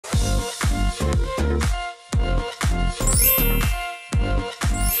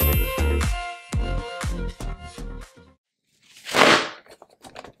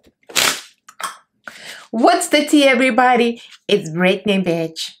What's the tea, everybody? It's Britney,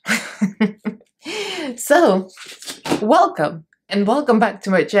 bitch. So, welcome and welcome back to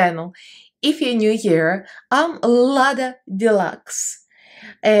my channel. If you're new here, I'm Lada Deluxe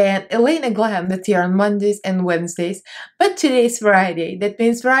and Elaina Glam, that's here on Mondays and Wednesdays. But today's Friday, that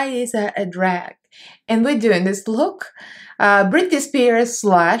means Fridays are a drag. And we're doing this look, Britney Spears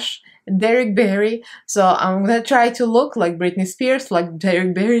slash Derrick Barry. So I'm gonna try to look like Britney Spears, like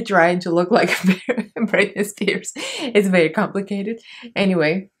Derrick Barry trying to look like Britney Spears. It's very complicated.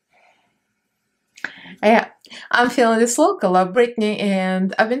 Anyway, yeah, I'm feeling this look. I love Britney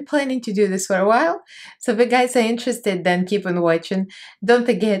and I've been planning to do this for a while. So if you guys are interested, then keep on watching. Don't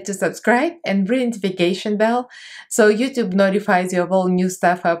forget to subscribe and ring notification bell so YouTube notifies you of all new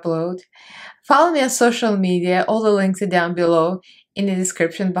stuff I upload. Follow me on social media. All the links are down below in the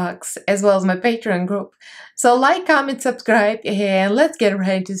description box, as well as my Patreon group. So like, comment, subscribe, and let's get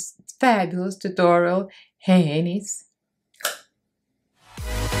right into this fabulous tutorial. Hey, Annies.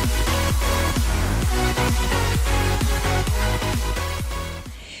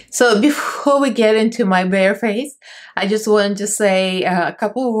 So before we get into my bare face, I just wanted to say a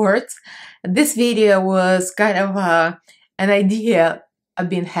couple of words. This video was kind of an idea I've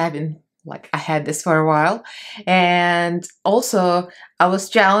been having. Like, I had this for a while, and also I was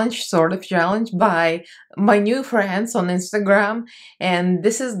challenged, sort of challenged, by my new friends on Instagram, and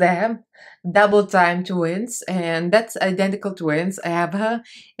this is them, double time twins, and that's identical twins, Abba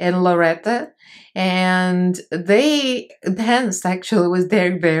and Loretta, and they danced actually with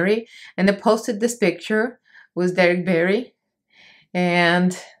Derrick Barry, and I posted this picture with Derrick Barry,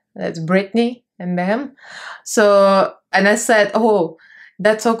 and that's Britney and them. So, and I said, oh,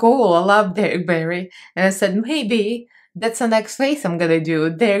 that's so cool, I love Derrick Barry. And I said, maybe that's the next face I'm gonna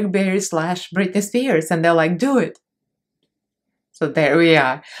do, Derrick Barry slash Britney Spears. And they're like, do it. So there we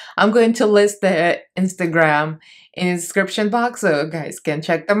are. I'm going to list the Instagram in the description box so you guys can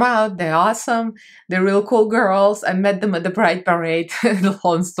check them out. They're awesome. They're real cool girls. I met them at the Pride Parade. The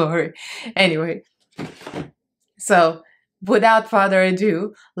whole story. Anyway, so without further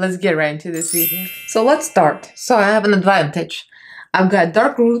ado, let's get right into this video. So let's start. So I have an advantage. I've got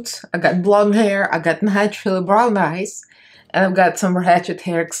dark roots, I got blonde hair, I got naturally brown eyes, and I've got some ratchet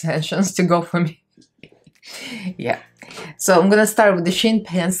hair extensions to go for me. Yeah. So I'm gonna start with the sheen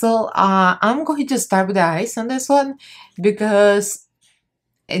pencil. I'm going to start with the eyes on this one because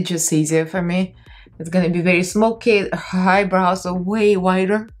it's just easier for me. It's gonna be very smoky. Her eyebrows are way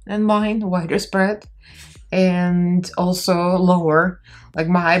wider than mine, wider spread, and also lower. Like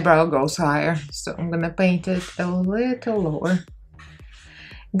my eyebrow goes higher, so I'm gonna paint it a little lower.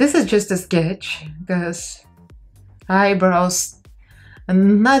 This is just a sketch because eyebrows are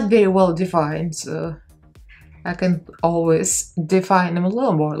not very well defined, so I can always define them a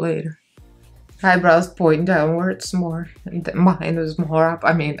little more later. Eyebrows point downwards more, and mine was more up.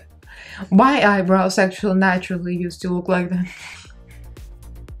 I mean, my eyebrows actually naturally used to look like that.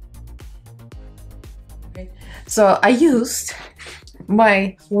 So I used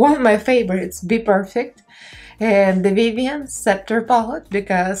one of my favorites, Be Perfect, and the Vivian Scepter palette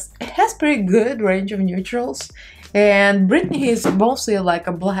because it has pretty good range of neutrals, and Britney is mostly like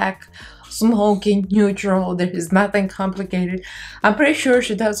a black smoky neutral. There is nothing complicated. I'm pretty sure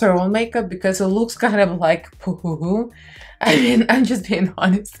she does her own makeup because it looks kind of like poo-hoo-hoo. I mean, I'm just being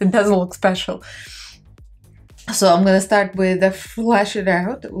honest, it doesn't look special. So I'm gonna start with a Flash It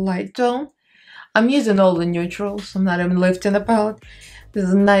Out light tone. I'm using all the neutrals, I'm not even lifting the palette. This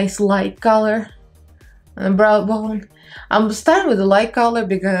is a nice light color and brow bone. I'm starting with the light color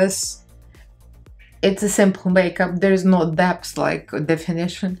because it's a simple makeup. There's no depth like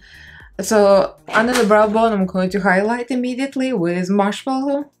definition. So under the brow bone, I'm going to highlight immediately with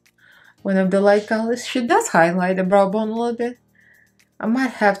Marshmallow, one of the light colors. She does highlight the brow bone a little bit. I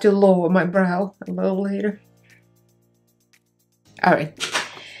might have to lower my brow a little later. Alright,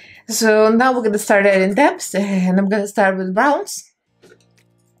 so now we're gonna start adding depths, and I'm gonna start with browns.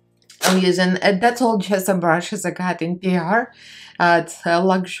 I'm using, that's all just some brushes I got in PR. It's a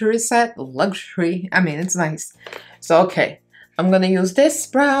luxury set. Luxury, I mean, it's nice. So, okay, I'm gonna use this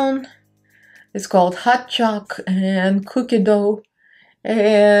brown. It's called Hot Chalk and Cookie Dough.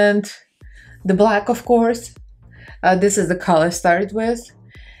 And the black, of course. This is the color I started with.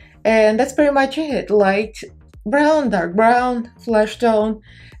 And that's pretty much it. Light brown, dark brown, flesh tone,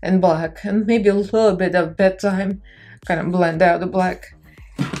 and black. And maybe a little bit of bedtime. Kind of blend out the black.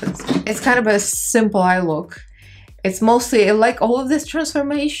 It's kind of a simple eye look. It's mostly, like all of these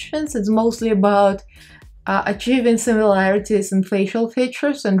transformations, it's mostly about achieving similarities in facial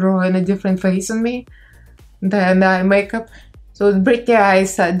features and drawing a different face on me than eye makeup. So with Britney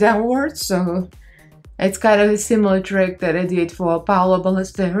eyes downwards, so It's kind of a similar trick that I did for Paolo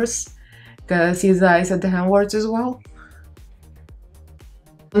Ballesteros, because his eyes are downwards as well.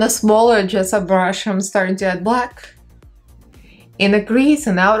 On the smaller Gesso brush, I'm starting to add black in the crease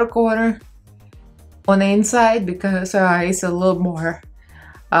and outer corner, on the inside, because her eyes are a little more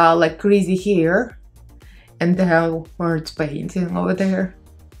like creasy here, and downwards painting over there.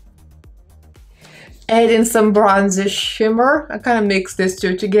 Adding some bronzer shimmer. I kind of mix these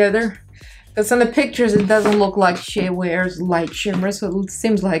two together, because in the pictures it doesn't look like she wears light shimmer, so it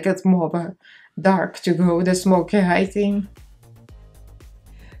seems like it's more of a dark to go with the smoky eye thing.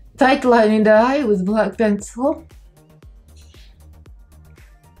 Tight lining the eye with black pencil.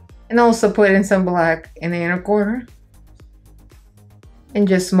 And also putting some black in the inner corner. And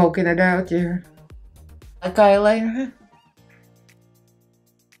just smoking it out here. Like eyeliner.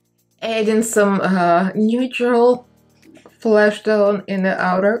 Adding some neutral flesh tone in the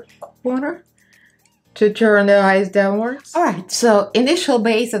outer corner to turn the eyes downwards. Alright, so initial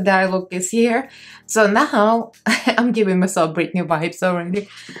base of the eye look is here. So now I'm giving myself Britney vibes already.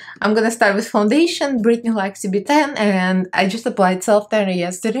 I'm gonna start with foundation. Britney likes to be tan, and I just applied self tanner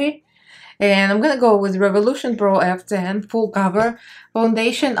yesterday. And I'm gonna go with Revolution Pro F10 full cover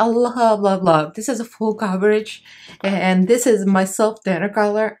foundation. I love. This is a full coverage, and this is my self tanner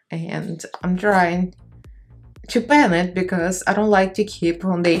color. And I'm trying to pan it because I don't like to keep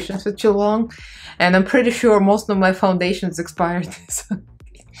foundations for too long, and I'm pretty sure most of my foundations expired, so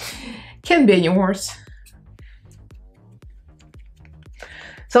can't be any worse.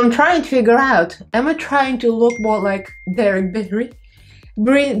 So I'm trying to figure out, am I trying to look more like Derrick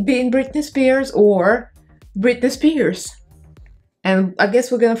being Britney Spears, or Britney Spears? And I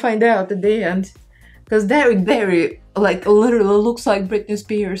guess we're gonna find out at the end, because Derrick like literally looks like Britney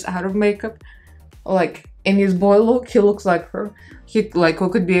Spears out of makeup. Like in his boy look, he looks like her. He like who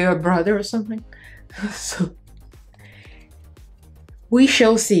could be her brother or something. So we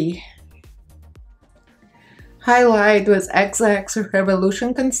shall see. Highlight with XX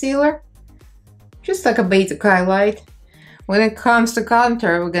Revolution concealer. Just like a basic highlight. When it comes to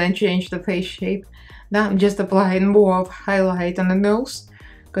contour, we're gonna change the face shape. Now I'm just applying more of highlight on the nose,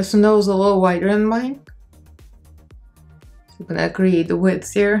 because the nose is a little wider than mine. So I'm gonna create the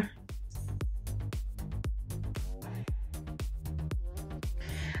width here.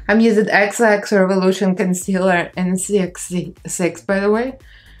 I'm using XX Revolution Concealer in 6 by the way.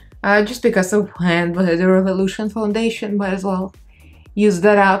 Just because I went with the Revolution foundation, might as well use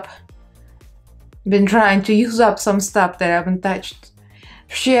that up. Been trying to use up some stuff that I haven't touched.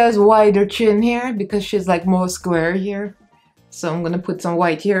 She has wider chin here because she's like more square here. So I'm gonna put some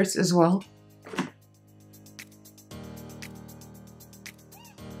white ears as well.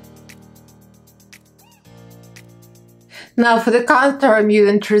 Now for the contour, I'm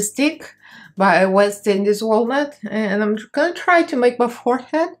using Tristic by West Indies Walnut, and I'm gonna try to make my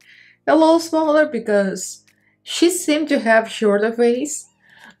forehead a little smaller because she seemed to have shorter face,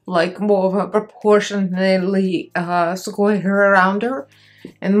 like more of a proportionately square around her,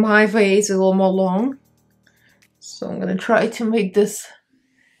 and my face is a little more long. So I'm gonna try to make this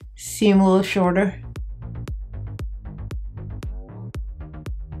seem a little shorter.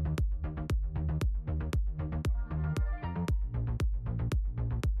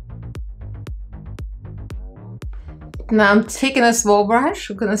 Now I'm taking a small brush.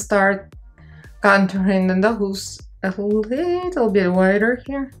 I'm gonna start contouring the nose a little bit wider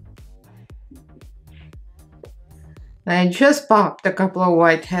here. I just popped a couple of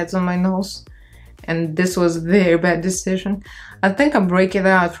whiteheads on my nose, and this was a very bad decision. I think I'm breaking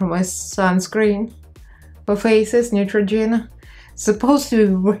out from my sunscreen for faces, Neutrogena. It's supposed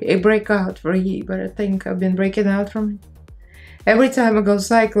to break out free, but I think I've been breaking out from it. Every time I go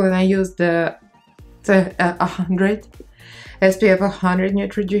cycling, I use the 100 SPF 100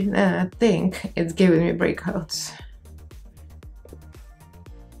 Neutrogena, and I think it's giving me breakouts.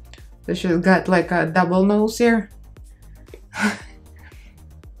 So she's got like a double nose here.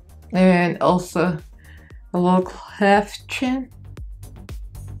 And also a little cleft chin.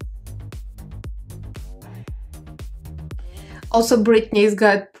 Also, Britney's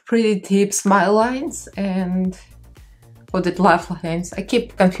got pretty deep smile lines, and or the laugh lines. I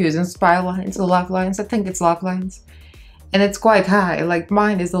keep confusing smile lines or laugh lines. I think it's laugh lines. And it's quite high. Like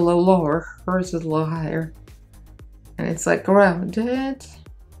mine is a little lower, hers is a little higher. And it's like rounded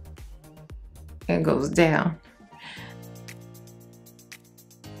and goes down.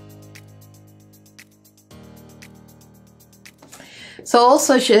 So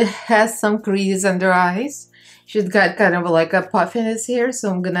also she has some creases under her eyes. She's got kind of like a puffiness here,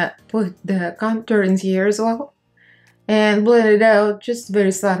 so I'm gonna put the contour in here as well and blend it out, just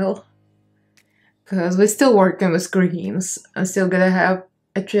very subtle, because we're still working with greens. I'm still gonna have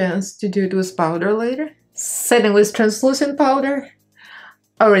a chance to do it with powder later. Setting with translucent powder.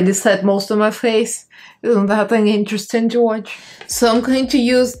 Already set most of my face. Isn't nothing interesting to watch. So I'm going to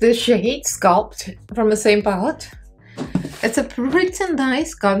use the shade Sculpt from the same palette. It's a pretty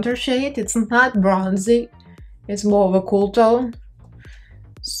nice contour shade. It's not bronzy. It's more of a cool tone.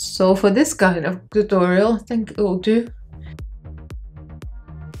 So for this kind of tutorial, I think it will do.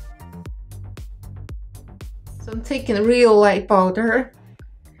 So I'm taking real light powder.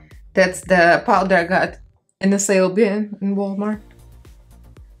 That's the powder I got in the sale bin in Walmart.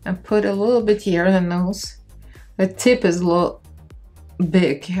 And put a little bit here on the nose. The tip is a little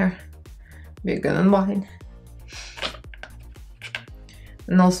big here. Bigger than mine.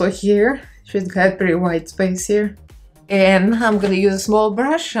 And also here. She's got pretty white space here. And I'm gonna use a small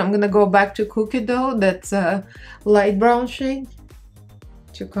brush. I'm gonna go back to Cookie Dough. That's a light brown shade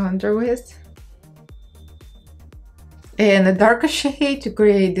to contour with. And a darker shade to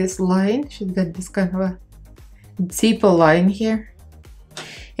create this line. She's got this kind of a deeper line here.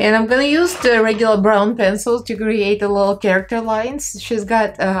 And I'm gonna use the regular brown pencil to create a little character lines. She's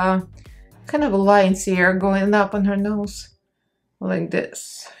got kind of lines here going up on her nose. Like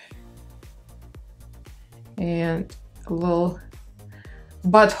this. And a little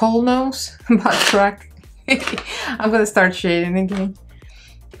butthole nose, butt crack. I'm gonna start shading again.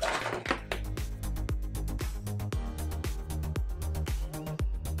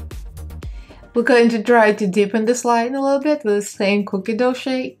 We're going to try to deepen this line a little bit with the same Cookie Dough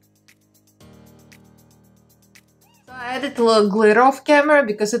shade. So I added a little glitter off camera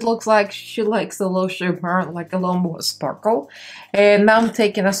because it looks like she likes a little shimmer, like a little more sparkle. And now I'm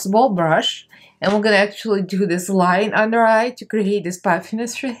taking a small brush and we're gonna actually do this line under her eye to create this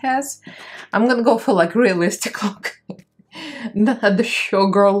puffiness she has. I'm gonna go for like realistic look, not the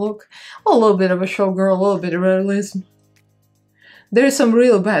showgirl look. A little bit of a showgirl, a little bit of realism. There's some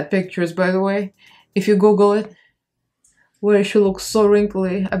real bad pictures, by the way, if you Google it, where she looks so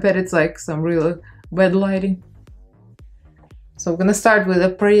wrinkly. I bet it's like some real bad lighting. So I'm gonna start with a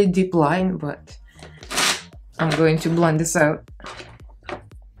pretty deep line, but I'm going to blend this out.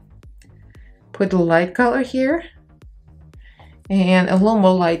 Put a light color here and a little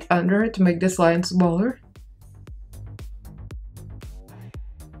more light under to make this line smaller.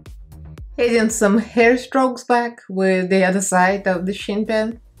 Adding some hair strokes back with the other side of the shin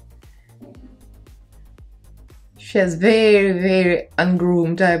pen. She has very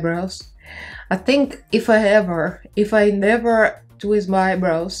ungroomed eyebrows. I think if I never twist my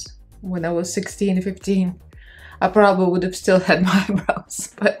eyebrows when I was 16, 15, I probably would have still had my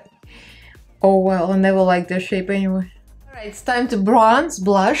eyebrows, but oh well, I never liked their shape anyway. Alright, it's time to bronze,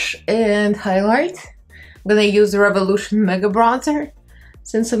 blush, and highlight. I'm gonna use the Revolution Mega Bronzer.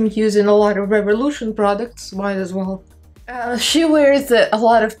 Since I'm using a lot of Revolution products, might as well. She wears a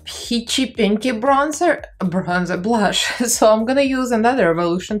lot of peachy pinky blush, so I'm gonna use another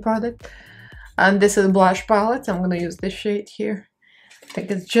Revolution product. And this is a blush palette. I'm gonna use this shade here. I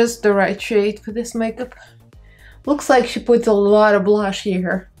think it's just the right shade for this makeup. Looks like she puts a lot of blush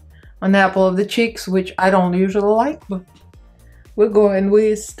here on the apple of the cheeks, which I don't usually like, but we're going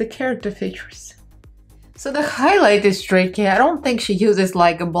with the character features. So the highlight is tricky. I don't think she uses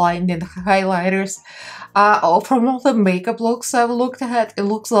like a blinding highlighters. From all the makeup looks I've looked at, it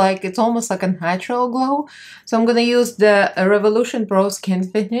looks like it's almost like a natural glow. So I'm gonna use the Revolution Pro Skin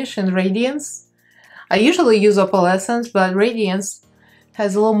Finish and Radiance. I usually use opalescence, but Radiance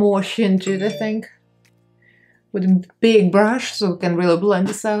has a little more sheen to it, I think. With a big brush, so we can really blend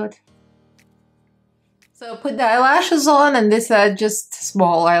this out. So put the eyelashes on, and these are just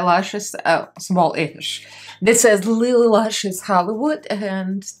small eyelashes, small-ish. This says Lily Lashes Hollywood,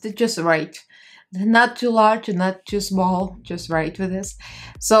 and they're just right. They're not too large and not too small, just right with this.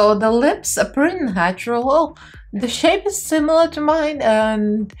 So the lips are pretty natural. The shape is similar to mine,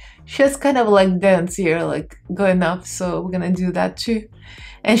 and she has kind of like dents here, like going up, so we're gonna do that too.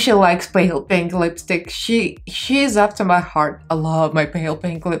 And she likes pale pink lipstick. She is after my heart. I love my pale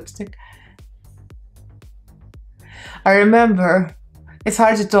pink lipstick. I remember, it's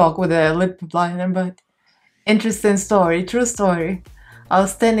hard to talk with a lip liner, but interesting story, true story. I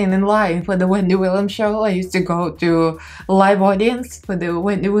was standing in line for the Wendy Williams show. I used to go to a live audience for the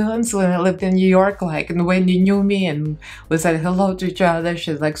Wendy Williams when I lived in New York, like, and Wendy knew me and we said hello to each other.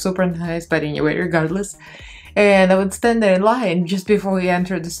 She's like super nice, but anyway, regardless. And I would stand there in line just before we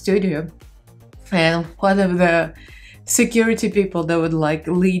entered the studio. And one of the security people that would like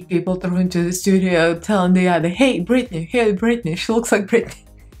lead people through into the studio telling the other, hey Britney, she looks like Britney.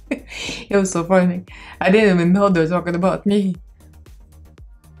 It was so funny. I didn't even know they were talking about me.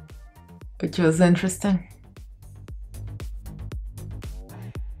 which was interesting.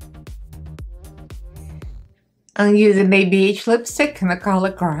 I'm using a beige lipstick in the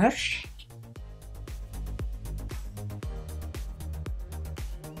color Crush.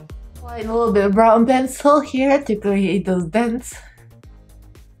 Applying a little bit of brown pencil here to create those dents.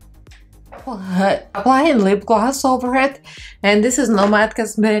 Applying lip gloss over it, and this is Nomad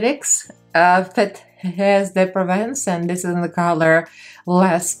Cosmetics Fit Has the Prevents, and this is in the color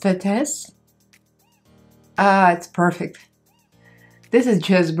Less Fittes. It's perfect. This is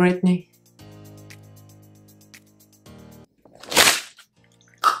just Britney.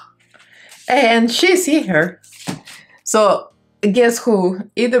 And she's here. So guess who?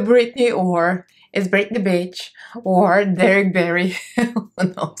 Either Britney or it's Britney Bitch or Derrick Barry. Who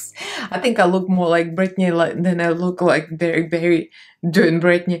knows? I think I look more like Britney than I look like Derrick Barry doing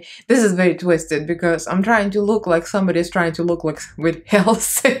Britney. This is very twisted because I'm trying to look like somebody's trying to look like with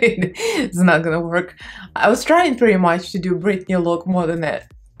health. It's not gonna work. I was trying pretty much to do Britney look more than that.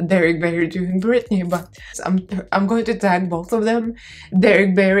 Derrick Barry doing Britney, but I'm going to tag both of them,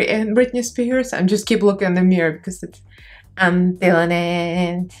 Derrick Barry and Britney Spears. I'm just keep looking in the mirror because I'm feeling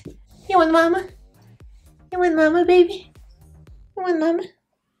it. You want mama? You want mama, baby? You want mama?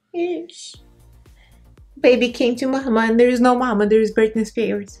 Yes. Baby came to mama and there is no mama, there is Britney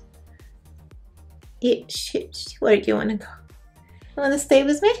Spears. Yes. Where do you want to go? You want to stay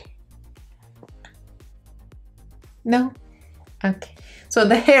with me? No? Okay. So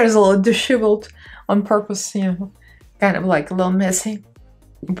the hair is a little disheveled on purpose, you know, kind of like a little messy.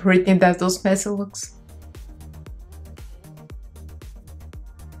 Britney does those messy looks.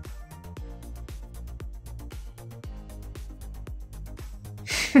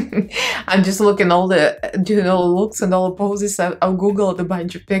 I'm just looking doing all the looks and all the poses. I've googled a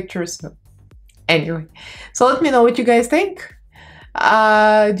bunch of pictures. So. Anyway, so let me know what you guys think.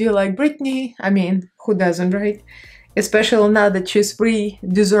 Do you like Britney? I mean, who doesn't, right? Especially now that she's free,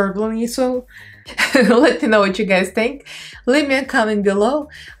 deservedly so. Let me know what you guys think. Leave me a comment below.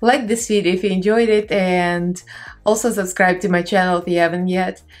 Like this video if you enjoyed it, and also subscribe to my channel if you haven't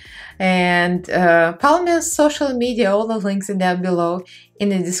yet. And follow me on social media. All the links are down below in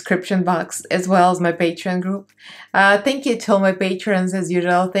the description box, as well as my Patreon group. Thank you to all my patrons as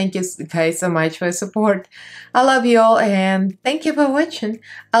usual. Thank you guys so much for your support. I love you all and thank you for watching.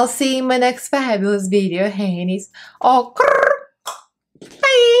 I'll see you in my next fabulous video, Hannies. Oh,